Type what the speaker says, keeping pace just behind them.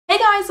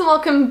guys and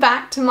welcome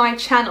back to my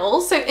channel.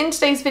 So in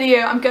today's video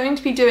I'm going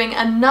to be doing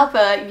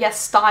another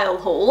Yesstyle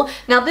haul.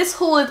 Now this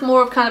haul is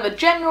more of kind of a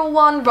general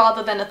one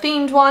rather than a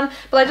themed one,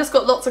 but I just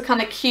got lots of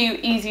kind of cute,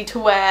 easy to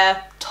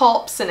wear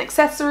tops and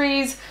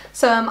accessories,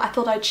 so I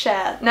thought I'd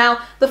share.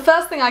 Now the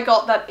first thing I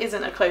got that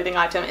isn't a clothing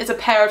item is a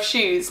pair of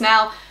shoes.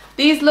 Now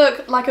these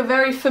look like a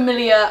very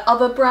familiar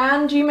other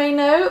brand you may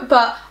know,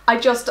 but I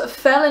just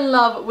fell in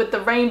love with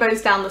the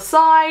rainbows down the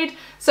side.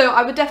 So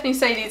I would definitely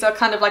say these are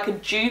kind of like a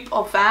dupe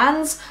of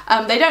Vans.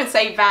 They don't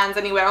say Vans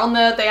anywhere on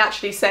there, they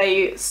actually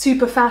say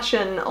super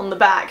fashion on the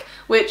back,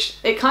 which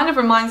it kind of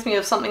reminds me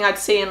of something I'd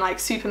see in like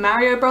Super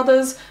Mario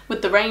Brothers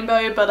with the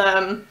rainbow,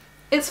 but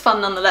it's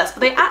fun nonetheless.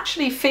 But they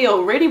actually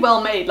feel really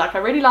well made. Like I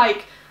really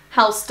like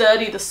how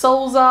sturdy the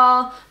soles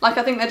are. Like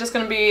I think they're just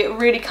going to be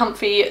really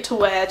comfy to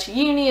wear to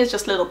uni as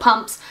just little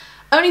pumps.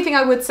 Only thing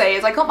I would say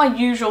is I got my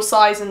usual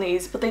size in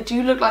these, but they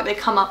do look like they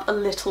come up a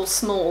little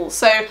small.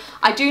 So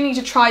I do need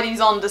to try these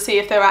on to see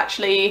if they're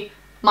actually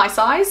my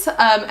size,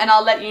 and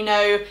I'll let you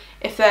know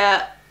if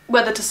they're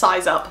whether to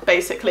size up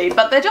basically.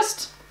 But they're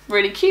just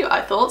really cute,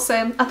 I thought,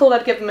 so I thought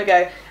I'd give them a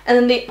go. And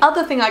then the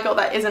other thing I got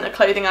that isn't a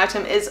clothing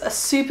item is a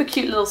super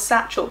cute little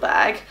satchel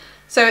bag.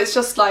 So it's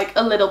just like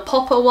a little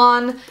popper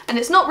one, and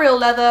it's not real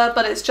leather,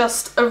 but it's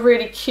just a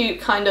really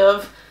cute kind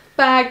of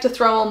bag to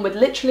throw on with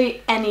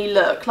literally any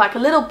look. Like a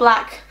little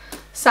black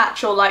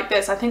satchel like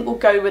this I think will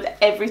go with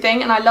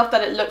everything, and I love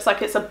that it looks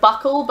like it's a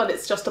buckle but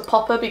it's just a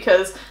popper,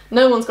 because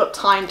no one's got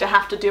time to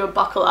have to do a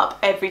buckle up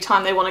every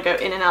time they want to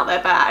go in and out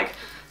their bag.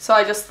 So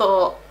I just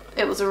thought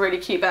it was a really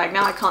cute bag.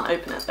 Now I can't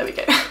open it, there we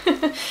go.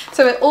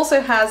 So it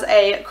also has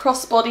a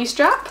crossbody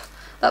strap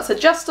that's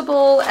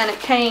adjustable, and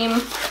it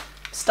came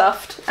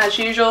stuffed as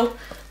usual,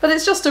 but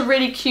it's just a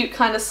really cute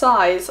kind of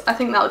size. I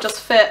think that'll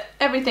just fit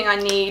everything I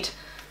need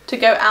to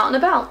go out and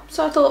about,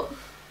 so I thought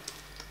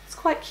it's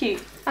quite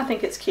cute. I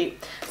think it's cute.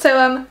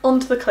 So on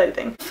to the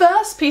clothing.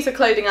 First piece of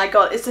clothing I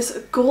got is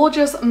this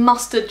gorgeous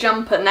mustard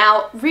jumper.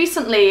 Now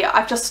recently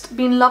I've just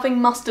been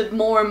loving mustard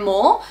more and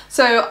more,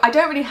 so I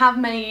don't really have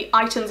many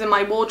items in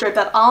my wardrobe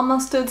that are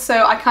mustard,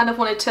 so I kind of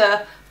wanted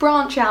to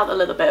branch out a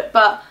little bit.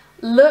 But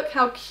look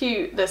how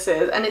cute this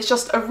is, and it's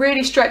just a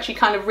really stretchy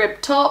kind of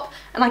ribbed top,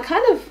 and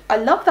I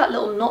love that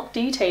little knot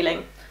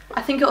detailing.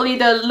 I think it'll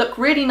either look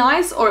really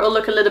nice or it'll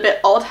look a little bit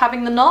odd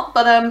having the knot,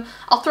 but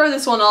I'll throw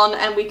this one on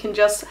and we can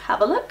just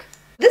have a look.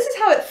 This is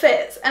how it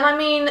fits, and I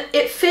mean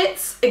it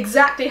fits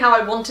exactly how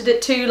I wanted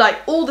it to. Like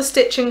all the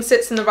stitching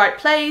sits in the right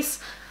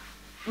place,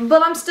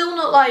 but I'm still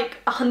not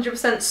like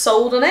 100%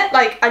 sold on it.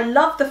 Like I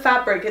love the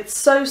fabric, it's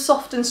so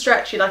soft and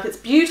stretchy, like it's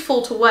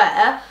beautiful to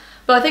wear.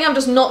 But I think I'm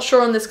just not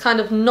sure on this kind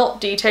of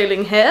knot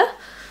detailing here.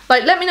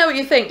 Like, let me know what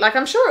you think. Like,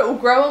 I'm sure it will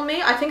grow on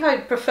me. I think I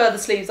prefer the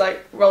sleeves,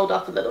 like, rolled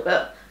up a little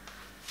bit.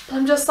 But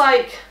I'm just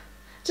like,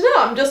 I don't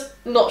know, I'm just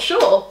not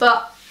sure.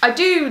 But I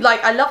do,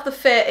 like, I love the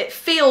fit. It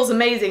feels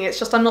amazing. It's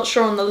just I'm not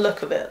sure on the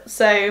look of it.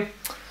 So,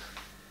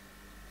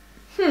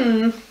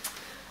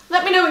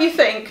 let me know what you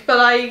think.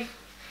 But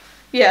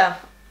yeah,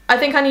 I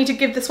think I need to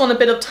give this one a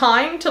bit of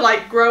time to,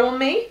 like, grow on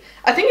me.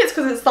 I think it's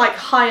because it's, like,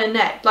 higher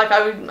neck. Like,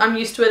 I'm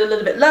used to it a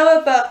little bit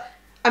lower, but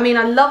I mean,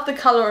 I love the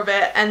colour of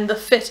it and the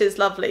fit is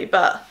lovely,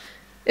 but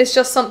it's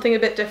just something a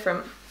bit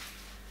different.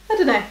 I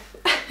don't know.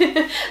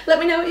 Let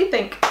me know what you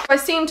think. I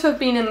seem to have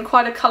been in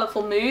quite a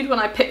colourful mood when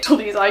I picked all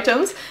these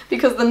items,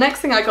 because the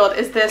next thing I got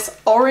is this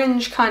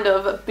orange kind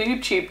of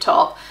boob tube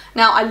top.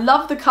 Now I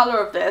love the colour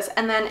of this,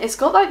 and then it's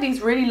got like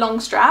these really long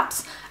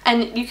straps,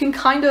 and you can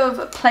kind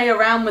of play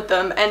around with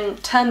them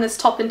and turn this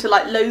top into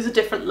like loads of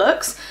different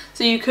looks.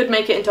 So you could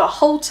make it into a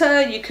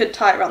halter, you could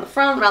tie it around the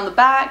front, around the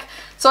back.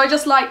 So I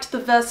just liked the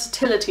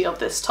versatility of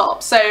this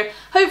top. So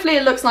hopefully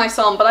it looks nice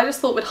on, but I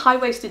just thought with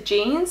high-waisted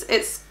jeans,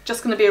 it's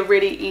just going to be a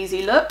really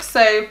easy look.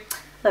 So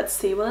let's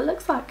see what it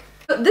looks like.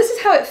 But this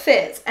is how it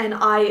fits, and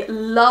I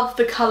love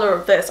the colour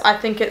of this. I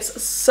think it's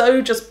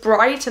so just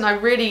bright, and I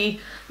really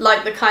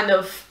like the kind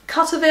of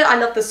cut of it. I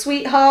love the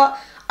sweetheart.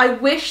 I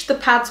wish the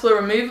pads were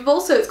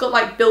removable, so it's got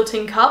like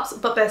built-in cups,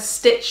 but they're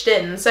stitched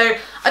in. So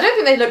I don't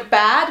think they look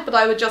bad, but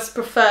I would just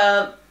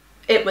prefer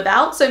it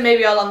without, so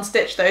maybe I'll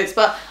unstitch those.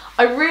 But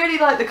I really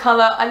like the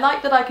colour. I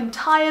like that I can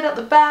tie it at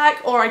the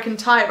back, or I can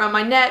tie it around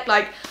my neck.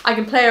 Like I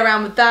can play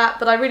around with that,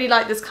 but I really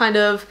like this kind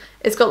of,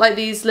 it's got like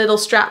these little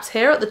straps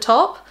here at the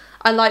top.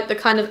 I like the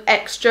kind of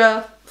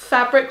extra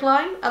fabric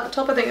line at the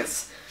top. I think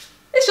it's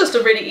just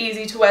a really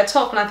easy to wear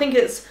top, and I think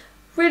it's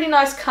really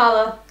nice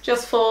colour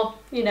just for,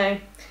 you know,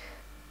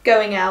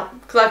 going out,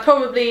 because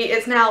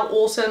it's now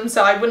autumn,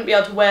 so I wouldn't be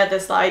able to wear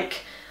this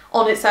like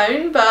on its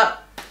own,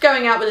 but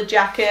going out with a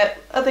jacket,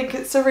 I think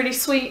it's a really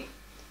sweet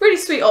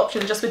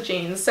option just with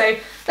jeans. So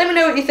let me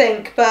know what you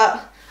think,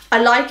 but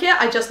I like it.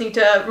 I just need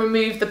to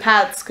remove the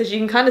pads, because you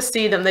can kind of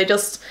see them, they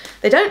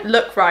don't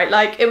look right.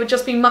 Like it would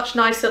just be much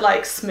nicer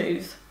like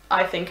smooth,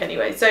 I think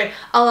anyway. So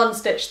I'll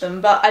unstitch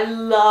them, but I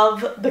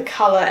love the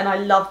colour and I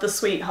love the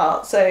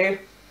sweetheart, so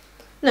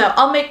no,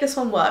 I'll make this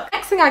one work.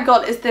 Next thing I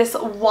got is this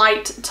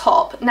white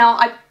top. Now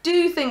I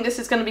do think this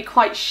is going to be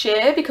quite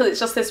sheer, because it's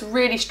just this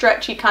really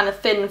stretchy kind of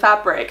thin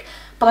fabric,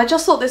 but I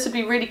just thought this would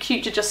be really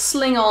cute to just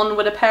sling on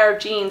with a pair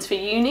of jeans for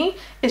uni.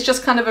 It's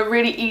just kind of a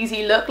really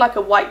easy look, like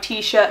a white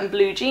t-shirt and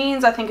blue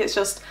jeans. I think it's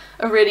just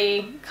a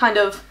really kind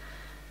of,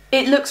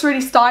 it looks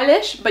really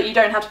stylish, but you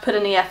don't have to put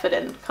any effort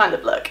in kind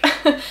of look.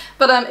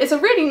 But it's a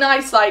really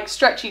nice, like,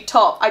 stretchy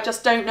top. I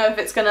just don't know if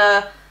it's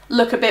gonna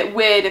look a bit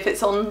weird if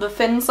it's on the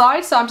thin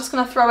side, so I'm just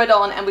gonna throw it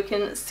on and we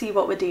can see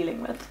what we're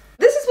dealing with.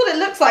 This is what it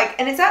looks like,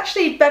 and it's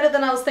actually better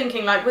than I was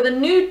thinking. Like, with a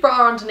nude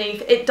bra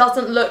underneath, it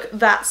doesn't look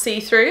that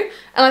see-through,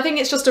 and I think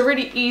it's just a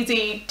really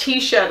easy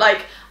t-shirt.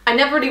 Like, I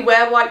never really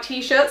wear white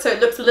t-shirts, so it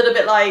looks a little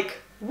bit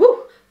like,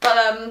 woo, but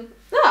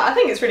no, I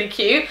think it's really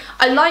cute.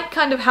 I like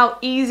kind of how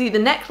easy the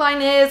neckline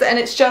is, and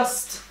it's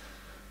just,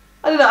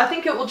 I don't know, I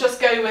think it will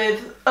just go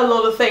with a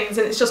lot of things,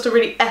 and it's just a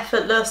really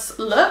effortless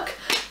look.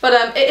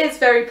 But it is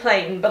very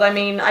plain, but I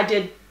mean, I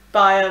did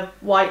buy a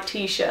white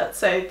t-shirt,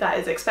 so that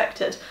is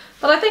expected.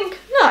 But I think,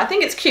 no, I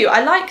think it's cute.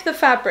 I like the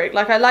fabric.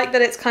 Like, I like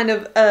that it's kind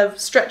of a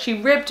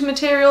stretchy ribbed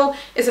material.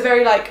 It's a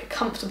very, like,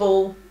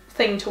 comfortable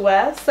thing to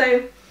wear.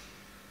 So,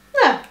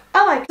 yeah,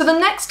 I like it. So the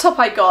next top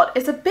I got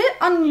is a bit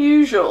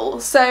unusual.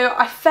 So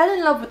I fell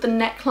in love with the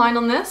neckline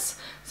on this.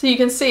 So you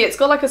can see it's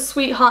got like a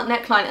sweetheart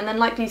neckline and then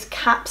like these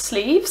cap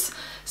sleeves.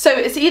 So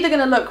it's either going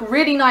to look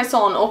really nice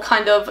on or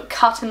kind of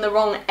cut in the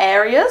wrong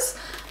areas.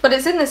 But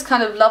it's in this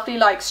kind of lovely,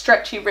 like,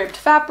 stretchy ribbed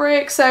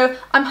fabric, so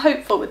I'm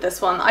hopeful with this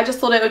one. I just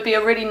thought it would be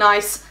a really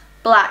nice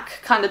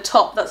black kind of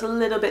top that's a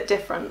little bit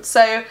different.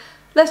 So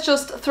let's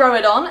just throw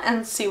it on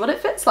and see what it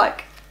fits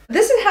like.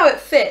 This is how it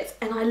fits,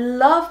 and I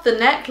love the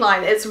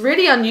neckline. It's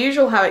really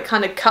unusual how it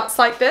kind of cuts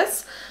like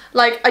this.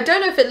 Like, I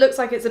don't know if it looks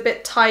like it's a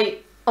bit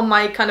tight on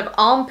my kind of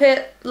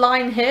armpit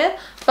line here,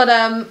 but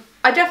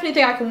I definitely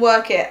think I can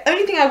work it.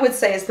 Only thing I would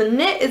say is the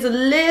knit is a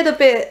little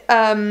bit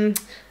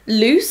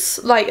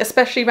loose, like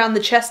especially around the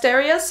chest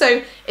area,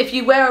 so if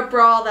you wear a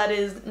bra that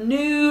is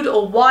nude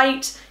or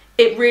white,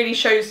 it really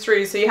shows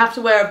through, so you have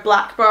to wear a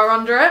black bra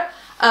under it.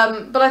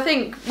 But I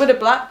think with a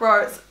black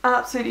bra it's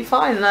absolutely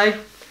fine, and I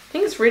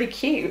think it's really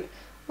cute.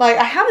 Like,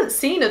 I haven't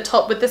seen a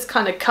top with this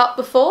kind of cut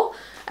before,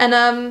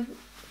 and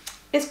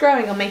it's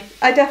growing on me.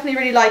 I definitely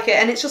really like it,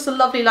 and it's just a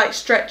lovely, like,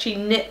 stretchy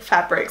knit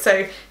fabric,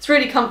 so it's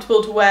really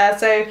comfortable to wear,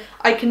 so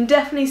I can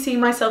definitely see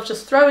myself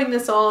just throwing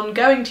this on,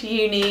 going to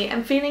uni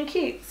and feeling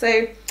cute,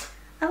 so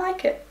I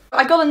like it.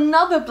 I got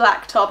another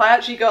black top. I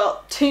actually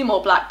got 2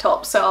 more black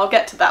tops, so I'll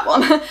get to that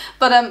one.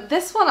 But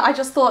this one, I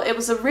just thought it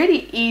was a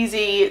really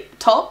easy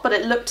top, but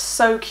it looked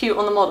so cute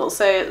on the model,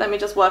 so let me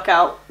just work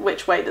out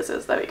which way this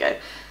is. There we go.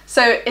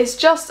 So it's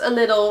just a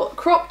little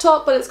crop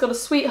top, but it's got a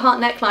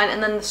sweetheart neckline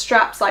and then the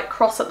straps like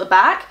cross at the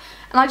back.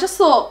 And I just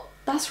thought,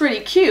 that's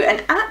really cute.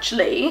 And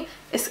actually,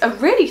 it's a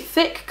really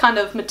thick kind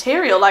of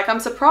material. Like,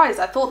 I'm surprised.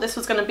 I thought this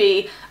was going to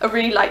be a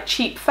really like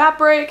cheap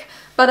fabric,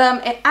 but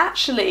it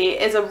actually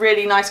is a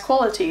really nice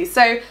quality.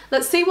 So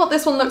let's see what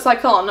this one looks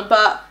like on,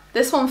 but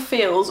this one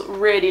feels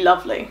really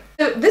lovely.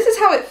 So this is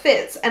how it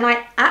fits, and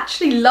I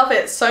actually love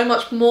it so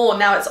much more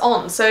now it's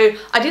on. So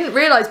I didn't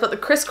realise, but the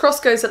crisscross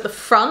goes at the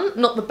front,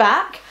 not the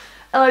back.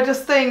 And I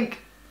just think,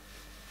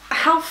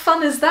 how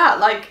fun is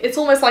that? Like, it's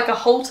almost like a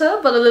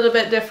halter, but a little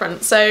bit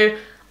different. So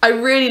I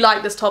really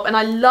like this top, and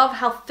I love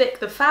how thick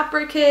the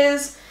fabric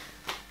is.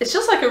 It's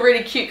just like a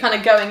really cute kind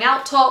of going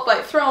out top,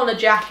 like throw on a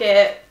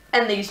jacket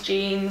and these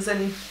jeans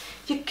and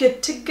you're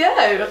good to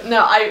go.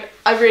 No, I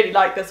really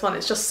like this one.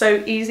 It's just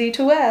so easy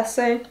to wear,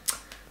 so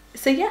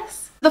yes.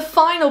 The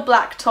final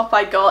black top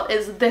I got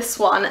is this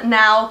one.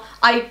 Now,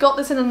 I got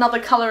this in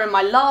another colour in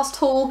my last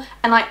haul,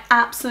 and I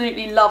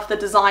absolutely love the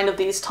design of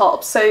these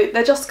tops. So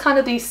they're just kind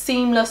of these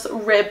seamless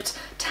ribbed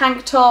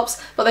tank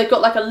tops, but they've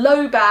got like a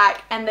low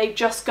back and they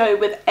just go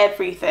with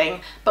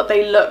everything, but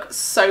they look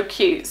so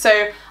cute.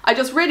 So I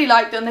just really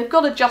like them. They've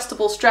got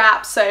adjustable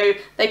straps, so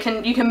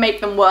you can make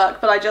them work,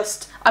 but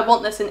I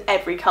want this in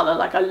every colour.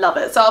 Like, I love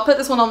it. So I'll put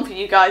this one on for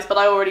you guys, but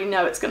I already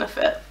know it's gonna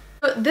fit.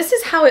 But this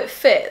is how it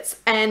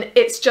fits, and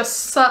it's just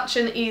such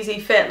an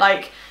easy fit.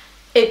 Like,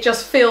 it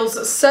just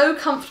feels so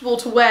comfortable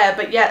to wear,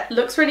 but yet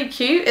looks really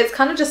cute. It's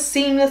kind of just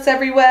seamless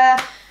everywhere,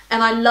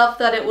 and I love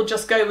that it will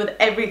just go with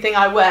everything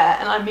I wear.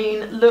 And I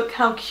mean, look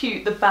how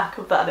cute the back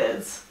of that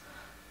is.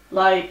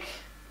 Like,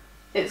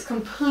 it's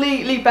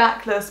completely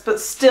backless, but it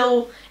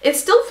still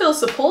feels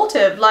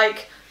supportive.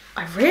 Like,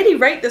 I really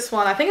rate this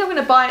one. I think I'm going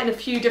to buy it in a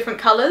few different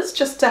colours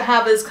just to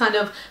have as kind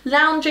of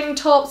lounging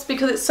tops,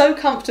 because it's so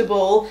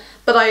comfortable,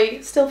 but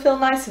I still feel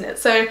nice in it.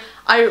 So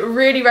I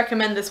really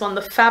recommend this one.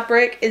 The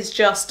fabric is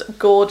just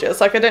gorgeous.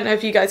 Like, I don't know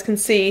if you guys can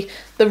see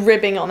the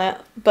ribbing on it,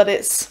 but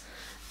it's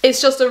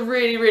just a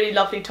really, really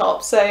lovely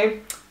top. So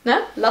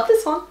no, love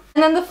this one.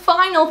 And then the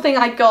final thing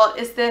I got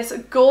is this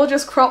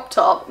gorgeous crop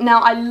top.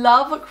 Now, I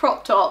love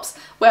crop tops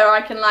where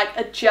I can like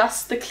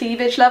adjust the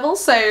cleavage level.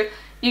 So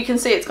you can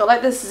see it's got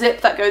like this zip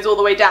that goes all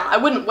the way down. I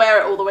wouldn't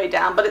wear it all the way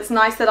down, but it's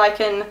nice that I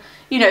can,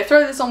 you know, throw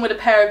this on with a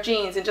pair of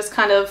jeans and just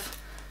kind of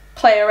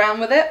play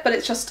around with it. But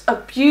it's just a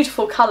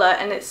beautiful colour,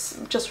 and it's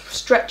just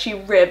stretchy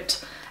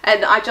ribbed,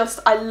 and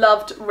I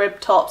loved rib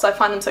tops. I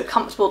find them so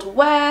comfortable to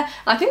wear, and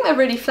I think they're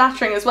really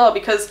flattering as well,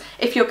 because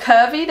if you're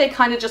curvy they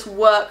kind of just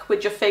work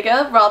with your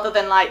figure rather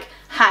than like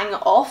hang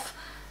off.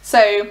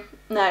 So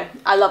no,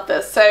 I love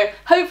this. So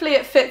hopefully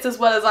it fits as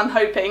well as I'm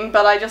hoping,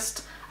 but I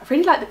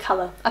really like the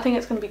colour. I think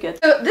it's going to be good.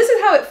 So this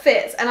is how it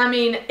fits, and I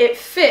mean, it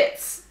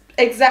fits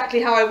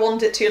exactly how I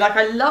want it to. Like,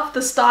 I love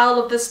the style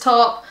of this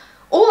top.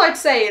 All I'd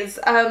say is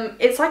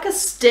it's like a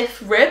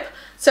stiff rib,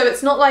 so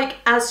it's not like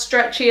as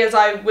stretchy as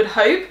I would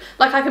hope.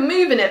 Like, I can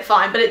move in it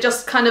fine, but it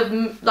just kind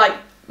of like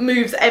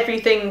moves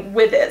everything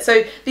with it.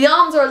 So the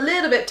arms are a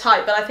little bit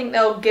tight, but I think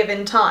they'll give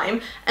in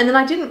time. And then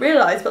I didn't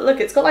realise, but look,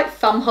 it's got like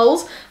thumb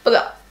holes,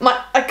 but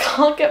I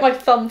can't get my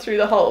thumb through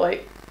the hole.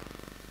 Wait.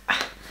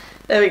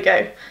 There we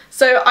go.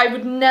 So I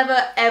would never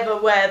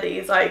ever wear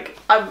these. Like,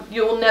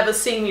 you'll never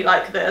see me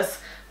like this,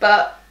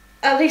 but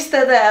at least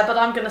they're there, but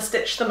I'm gonna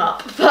stitch them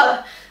up.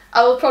 But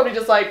I will probably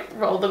just like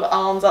roll the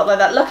arms up like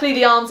that. Luckily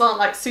the arms aren't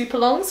like super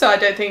long, so I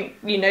don't think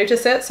you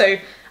notice it. So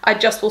I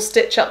just will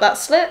stitch up that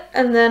slit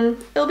and then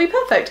it'll be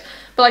perfect.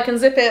 But I can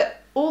zip it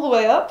all the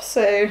way up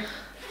so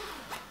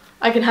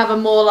I can have a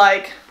more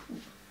like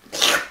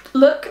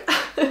look.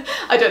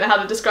 I don't know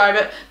how to describe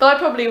it, but I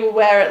probably will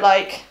wear it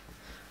like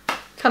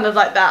kind of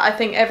like that, I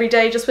think, every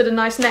day, just with a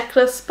nice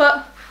necklace.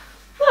 But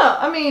no,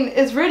 I mean,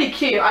 it's really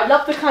cute. I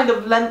love the kind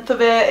of length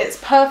of it. It's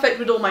perfect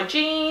with all my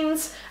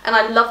jeans, and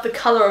I love the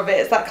colour of it.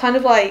 It's that kind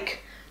of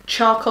like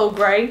charcoal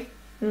grey.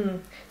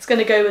 It's going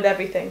to go with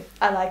everything.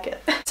 I like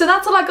it. So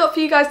that's all I got for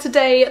you guys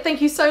today.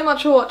 Thank you so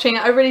much for watching.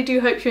 I really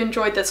do hope you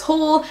enjoyed this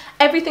haul.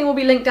 Everything will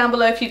be linked down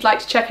below if you'd like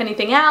to check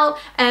anything out.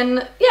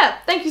 And yeah,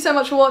 thank you so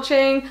much for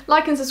watching.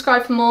 Like and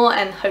subscribe for more,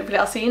 and hopefully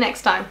I'll see you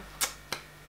next time.